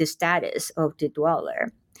the status of the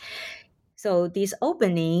dweller. So this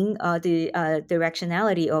opening, the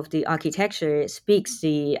directionality of the architecture speaks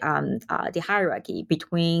the hierarchy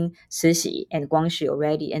between Cixi and Guangxu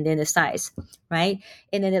already, and then the size, right,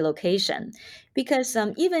 and then the location. Because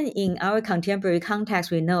even in our contemporary context,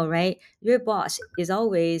 we know, right, your boss is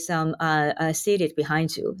always seated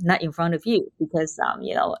behind you, not in front of you, because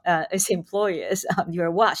as employers, you are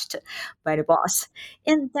watched by the boss,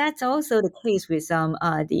 and that's also the case with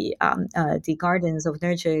the Gardens of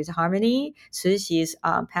Nurture's Harmony. Cixi's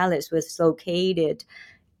palace is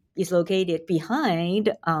located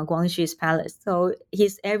behind Guangxu's palace, so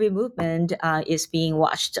his every movement is being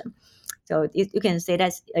watched. So you can say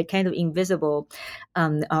that's a kind of invisible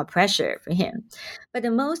pressure for him. But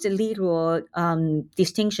the most literal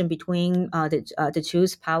distinction between the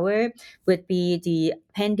two's power would be the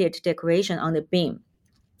pendant decoration on the beam.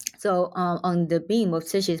 So on the beam of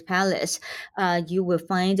Cixi's palace, you will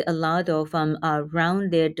find a lot of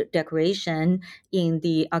rounded decoration. In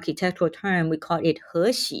the architectural term, we call it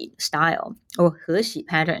Hexi style or Hexi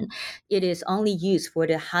pattern. It is only used for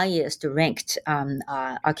the highest ranked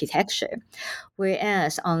architecture.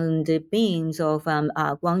 Whereas on the beams of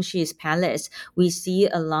Guangxi's palace, we see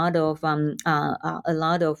a lot of rondelles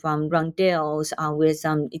with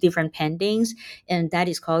different pendants, and that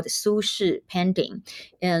is called Su Shi pendant,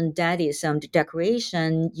 and that is the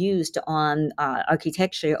decoration used on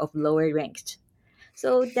architecture of lower ranked.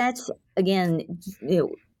 So that's again,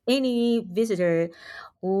 any visitor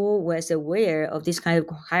who was aware of this kind of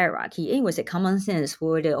hierarchy, it was a common sense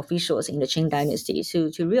for the officials in the Qing dynasty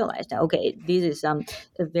to realize that, okay, this is a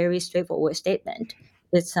very straightforward statement.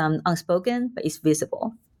 It's unspoken, but it's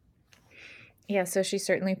visible. Yeah, so she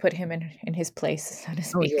certainly put him in his place, so to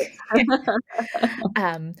Oh, speak.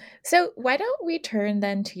 yes. So why don't we turn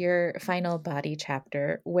then to your final body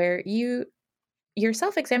chapter, where you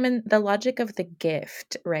yourself examine the logic of the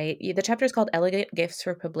gift, right? The chapter is called Elegant Gifts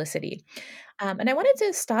for Publicity. And I wanted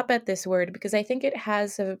to stop at this word because I think it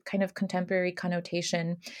has a kind of contemporary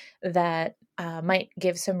connotation that might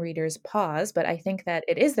give some readers pause, but I think that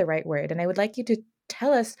it is the right word. And I would like you to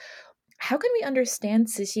tell us, how can we understand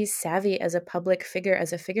Cixi's savvy as a public figure,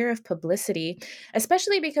 as a figure of publicity,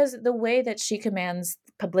 especially because the way that she commands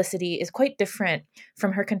publicity is quite different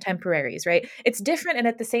from her contemporaries, right? It's different, and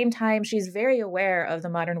at the same time, she's very aware of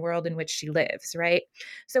the modern world in which she lives, right?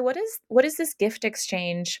 So what is this gift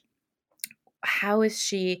exchange? How is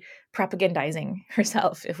she propagandizing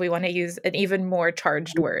herself, if we want to use an even more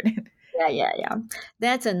charged word? Yeah.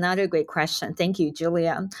 That's another great question. Thank you,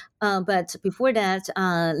 Julia. But before that,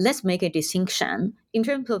 let's make a distinction. In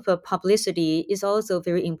terms of publicity, it's also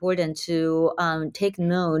very important to take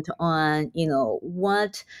note on,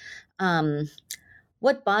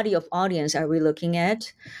 what body of audience are we looking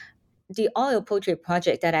at. The oil portrait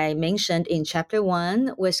project that I mentioned in chapter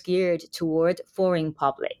 1 was geared toward foreign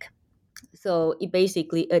public. So it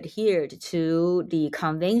basically adhered to the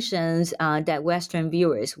conventions that Western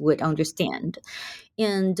viewers would understand.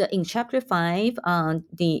 And in chapter 5,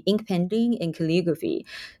 the ink pending and calligraphy,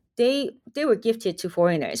 they were gifted to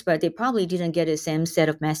foreigners, but they probably didn't get the same set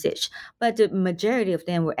of message. But the majority of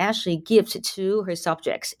them were actually gifted to her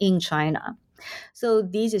subjects in China. So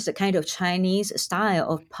this is a kind of Chinese style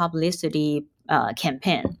of publicity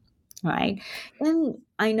campaign. Right. And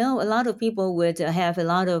I know a lot of people would have a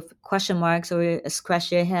lot of question marks or scratch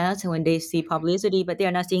their heads when they see publicity, but they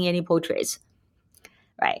are not seeing any portraits.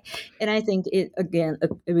 Right. And I think it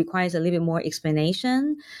requires a little bit more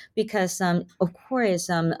explanation because, of course,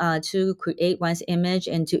 to create one's image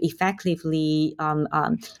and to effectively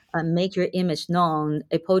make your image known,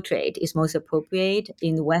 a portrait is most appropriate.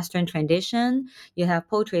 In the Western tradition, you have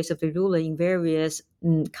portraits of the ruler in various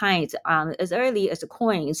kinds, as early as the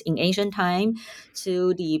coins in ancient time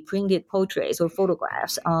to the printed portraits or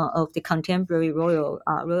photographs of the contemporary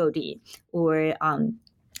royalty or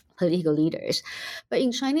political leaders. But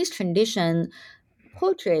in Chinese tradition,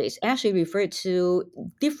 portraits actually refer to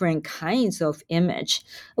different kinds of image.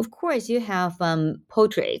 Of course, you have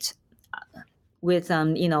portraits with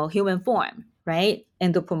human form, right?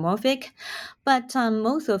 Anthropomorphic. But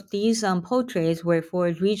most of these portraits were for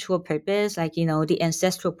ritual purpose, like, the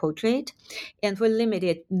ancestral portrait, and for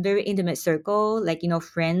limited, very intimate circle, like,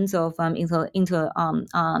 friends of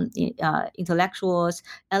intellectuals,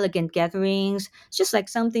 elegant gatherings, just like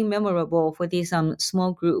something memorable for this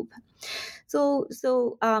small group. So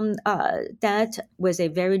that was a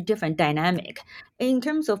very different dynamic in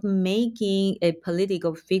terms of making a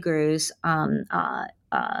political figure's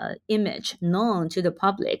image known to the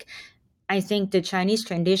public. I think the Chinese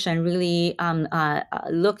tradition really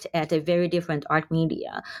looked at a very different art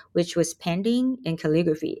media, which was painting and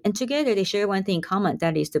calligraphy. And together they share one thing in common,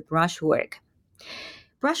 that is the brushwork.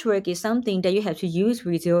 Brushwork is something that you have to use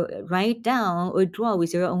with your write down or draw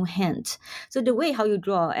with your own hand. So the way how you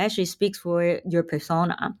draw actually speaks for your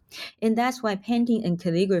persona. And that's why painting and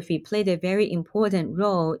calligraphy played a very important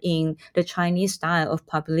role in the Chinese style of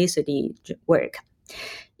publicity work.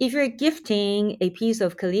 If you're gifting a piece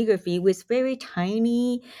of calligraphy with very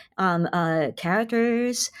tiny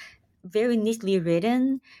characters, very neatly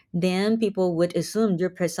written, then people would assume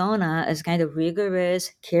your persona is kind of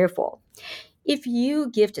rigorous, careful. If you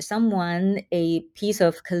gift someone a piece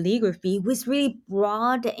of calligraphy with really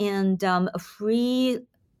broad and free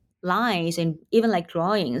lines and even like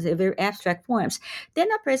drawings, very abstract forms, then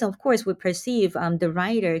that person, of course, would perceive the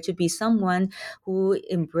writer to be someone who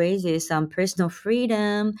embraces personal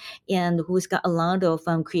freedom and who's got a lot of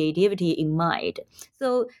creativity in mind.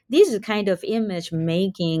 So this is kind of image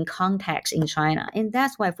making context in China. And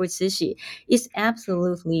that's why for Cixi, it's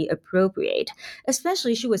absolutely appropriate,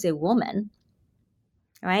 especially she was a woman.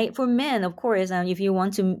 Right. For men, of course, if you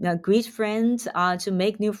want to greet friends, to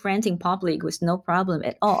make new friends in public was no problem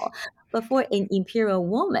at all. But for an imperial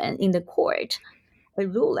woman in the court, a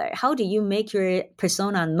ruler, how do you make your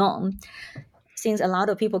persona known? Since a lot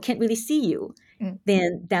of people can't really see you,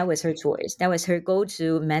 then that was her choice. That was her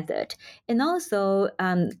go-to method. And also,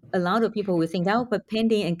 a lot of people would think, oh, but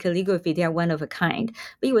painting and calligraphy, they are one of a kind.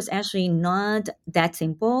 But it was actually not that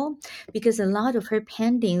simple because a lot of her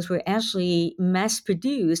paintings were actually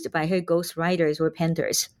mass-produced by her ghostwriters or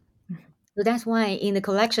painters. So that's why in the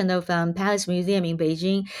collection of Palace Museum in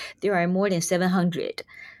Beijing, there are more than 700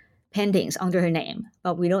 paintings under her name,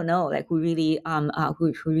 but we don't know like who really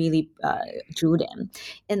drew them.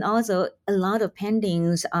 And also a lot of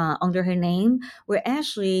paintings under her name were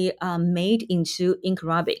actually made into ink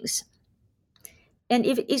rubbings. And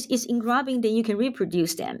if it's ink rubbing, then you can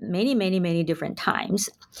reproduce them many different times.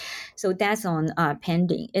 So that's on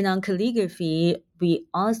painting. And on calligraphy, we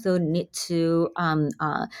also need to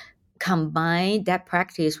combine that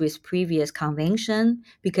practice with previous convention,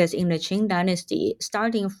 because in the Qing dynasty,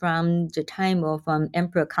 starting from the time of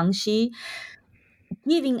Emperor Kangxi,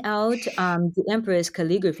 giving out the emperor's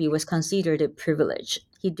calligraphy was considered a privilege.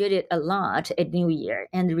 He did it a lot at New Year,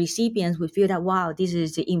 and the recipients would feel that, wow, this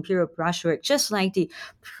is the imperial brushwork, just like the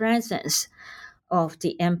presence of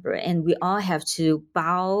the emperor, and we all have to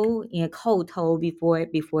bow in a kowtow before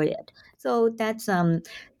it. So that's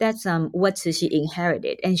what Cixi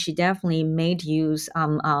inherited, and she definitely made use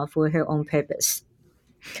for her own purpose.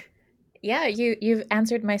 Yeah, you've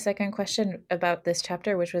answered my second question about this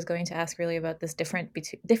chapter, which was going to ask really about this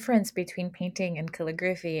difference between painting and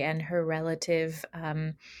calligraphy and her relative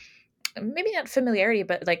maybe not familiarity,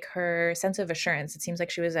 but like her sense of assurance. It seems like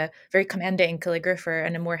she was a very commanding calligrapher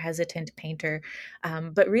and a more hesitant painter,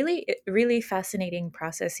 but really fascinating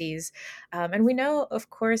processes. And we know, of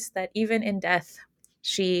course, that even in death,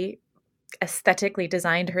 she aesthetically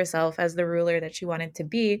designed herself as the ruler that she wanted to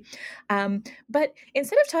be. But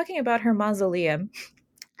instead of talking about her mausoleum,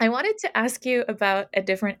 I wanted to ask you about a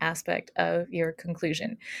different aspect of your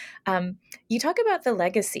conclusion. You talk about the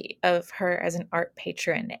legacy of her as an art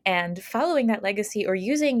patron, and following that legacy, or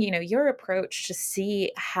using, your approach to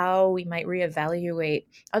see how we might reevaluate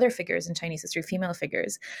other figures in Chinese history, female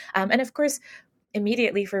figures. And of course,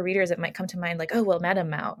 immediately for readers, it might come to mind like, oh, well, Madame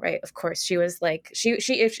Mao, right? Of course, she was like, she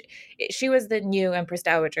was the new Empress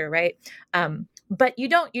Dowager, right? But you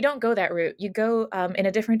don't go that route. You go in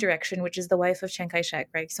a different direction, which is the wife of Chiang Kai-shek,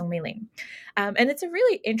 right, Song Meiling. And it's a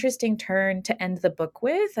really interesting turn to end the book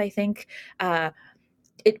with. I think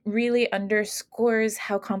it really underscores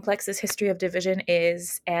how complex this history of division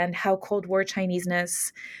is, and how Cold War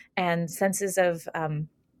Chineseness and senses of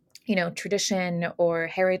tradition or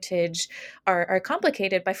heritage are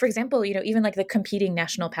complicated by, for example, even like the competing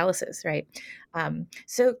national palaces, right?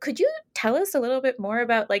 So could you tell us a little bit more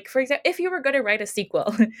about, like, for example, if you were going to write a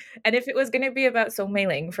sequel and if it was going to be about Song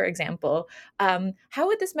Meiling, for example, how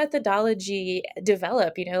would this methodology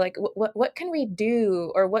develop? Like what can we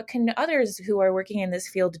do, or what can others who are working in this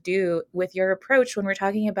field do with your approach when we're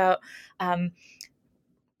talking about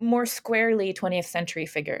more squarely 20th century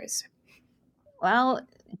figures? Well,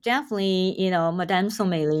 definitely, Madame Song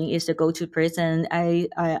Meiling is the go-to person. I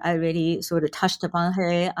already sort of touched upon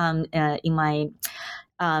her in my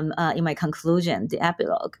conclusion, the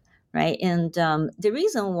epilogue. right? And the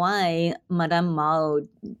reason why Madame Mao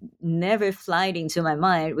never flied into my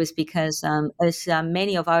mind was because, as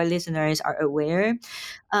many of our listeners are aware,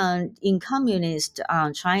 in communist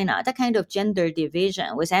China, that kind of gender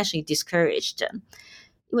division was actually discouraged.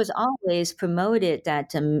 It was always promoted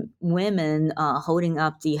that women holding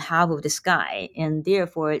up the half of the sky, and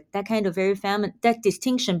therefore that kind of that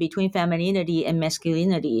distinction between femininity and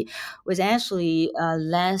masculinity was actually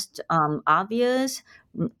less obvious.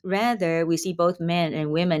 Rather, we see both men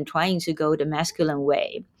and women trying to go the masculine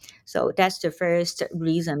way. So that's the first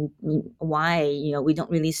reason why we don't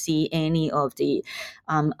really see any of the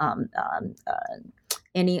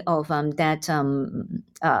that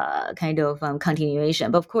kind of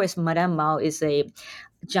continuation. But of course, Madame Mao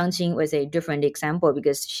Jiang Qing was a different example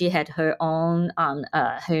because she had her own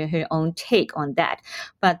her own take on that.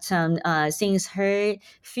 But since her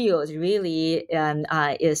field really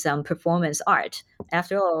is performance art,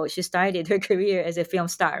 after all, she started her career as a film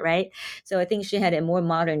star, right? So I think she had a more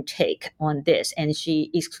modern take on this, and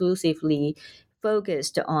she exclusively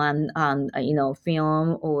focused on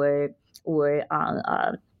film or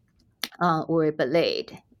ballet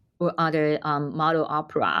or other model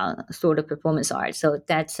opera sort of performance art. So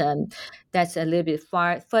that's a little bit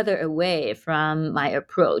further away from my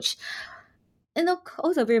approach. And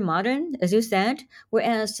also very modern, as you said.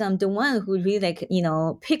 Whereas the one who really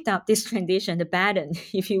picked up this tradition, the baton,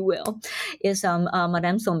 if you will, is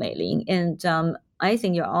Madame Song Meiling. And I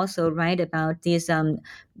think you're also right about this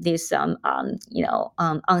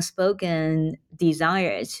unspoken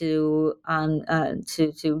desire to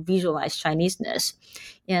visualize Chineseness,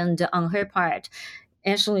 and on her part,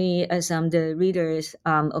 actually, as the readers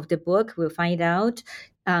of the book will find out,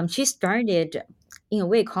 she started in a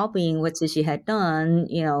way copying what she had done,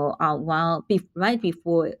 right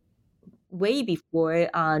before, way before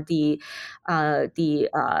the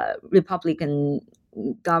Republican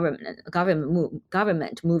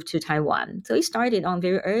government moved to Taiwan. So it started on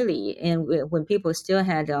very early, and when people still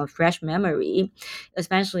had a fresh memory,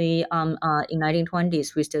 especially in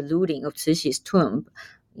 1920s with the looting of Cixi's tomb.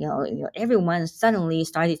 Everyone suddenly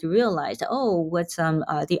started to realize, what's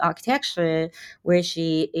the architecture where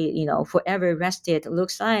she forever rested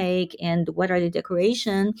looks like, and what are the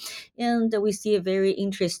decoration, and we see a very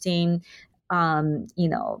interesting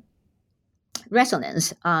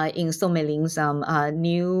resonance in Song Meiling's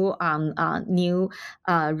new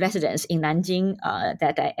residence in Nanjing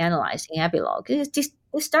that I analyzed in epilogue.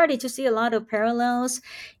 We started to see a lot of parallels,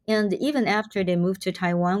 and even after they moved to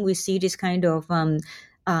Taiwan, we see this kind of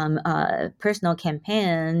personal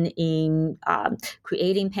campaign in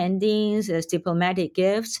creating paintings as diplomatic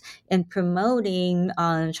gifts and promoting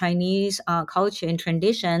Chinese culture and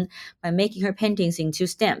tradition by making her paintings into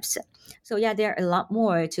stamps. So yeah, there are a lot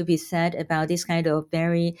more to be said about this kind of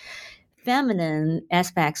very feminine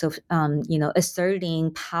aspects of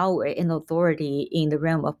asserting power and authority in the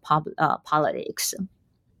realm of politics.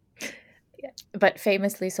 But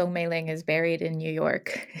famously, Song Meiling is buried in New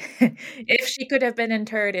York. If she could have been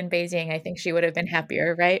interred in Beijing, I think she would have been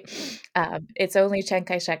happier, right? It's only Chiang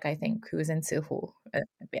Kai-shek, I think, who's in Sihu.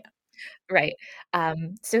 Yeah, right.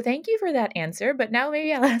 So thank you for that answer. But now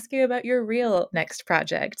maybe I'll ask you about your real next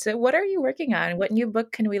project. So what are you working on? What new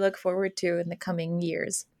book can we look forward to in the coming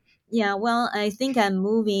years? Yeah, well, I think I'm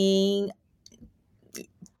moving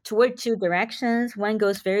toward two directions. One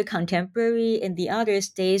goes very contemporary, and the other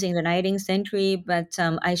stays in the 19th century. But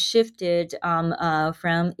I shifted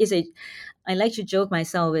from I like to joke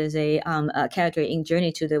myself as a character in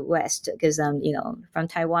Journey to the West, because from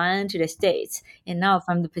Taiwan to the States, and now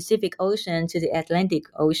from the Pacific Ocean to the Atlantic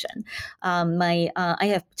Ocean. I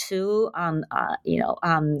have two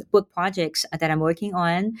book projects that I'm working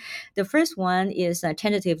on. The first one is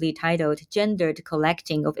tentatively titled "Gendered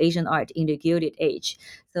Collecting of Asian Art in the Gilded Age."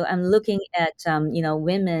 So I'm looking at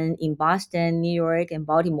women in Boston, New York, and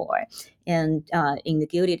Baltimore, and in the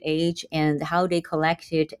Gilded Age, and how they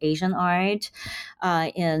collected Asian art,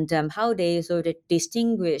 and how they sort of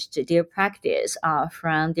distinguished their practice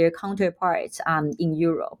from their counterparts in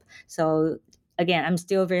Europe. So again, I'm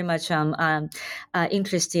still very much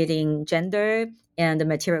interested in gender and the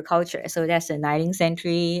material culture. So that's the 19th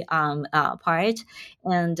century part.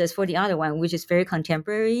 And as for the other one, which is very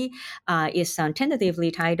contemporary, is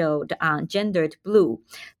tentatively titled Gendered Blue,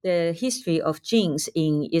 the history of jeans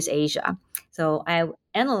in East Asia. So I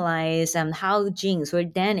analyze how jeans or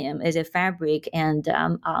denim as a fabric and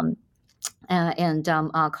and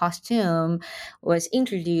costume was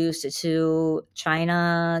introduced to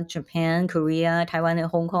China, Japan, Korea, Taiwan, and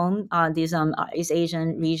Hong Kong, these East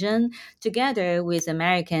Asian region, together with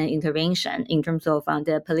American intervention in terms of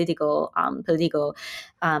the political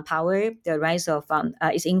power, the rise of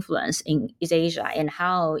its influence in East Asia, and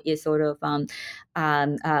how it sort of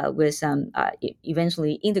was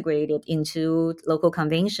eventually integrated into local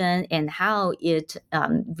convention, and how it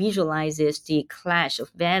visualizes the clash of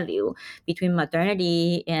value between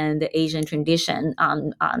modernity and the Asian tradition,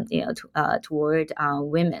 toward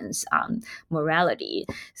women's morality.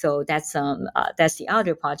 So that's the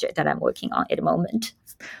other project that I'm working on at the moment.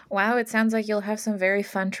 Wow, it sounds like you'll have some very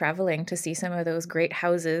fun traveling to see some of those great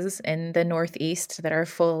houses in the Northeast that are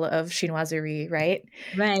full of chinoiserie, right?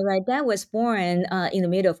 Right. That was born in the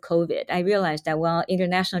middle of COVID. I realized that, well,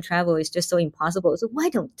 international travel is just so impossible. So why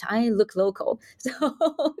don't I look local? So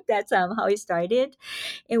that's how it started.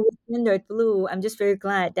 And with Standard Blue, I'm just very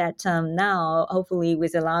glad that now, hopefully,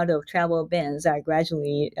 with a lot of travel bans are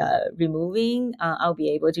gradually removing, I'll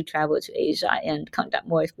be able to travel to Asia and conduct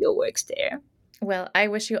more field works there. Well, I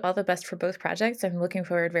wish you all the best for both projects. I'm looking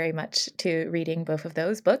forward very much to reading both of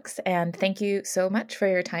those books. And thank you so much for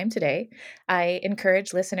your time today. I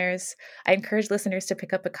encourage listeners to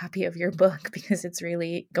pick up a copy of your book because it's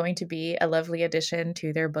really going to be a lovely addition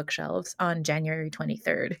to their bookshelves on January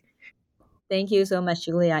 23rd. Thank you so much,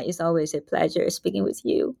 Julia. It's always a pleasure speaking with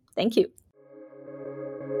you. Thank you.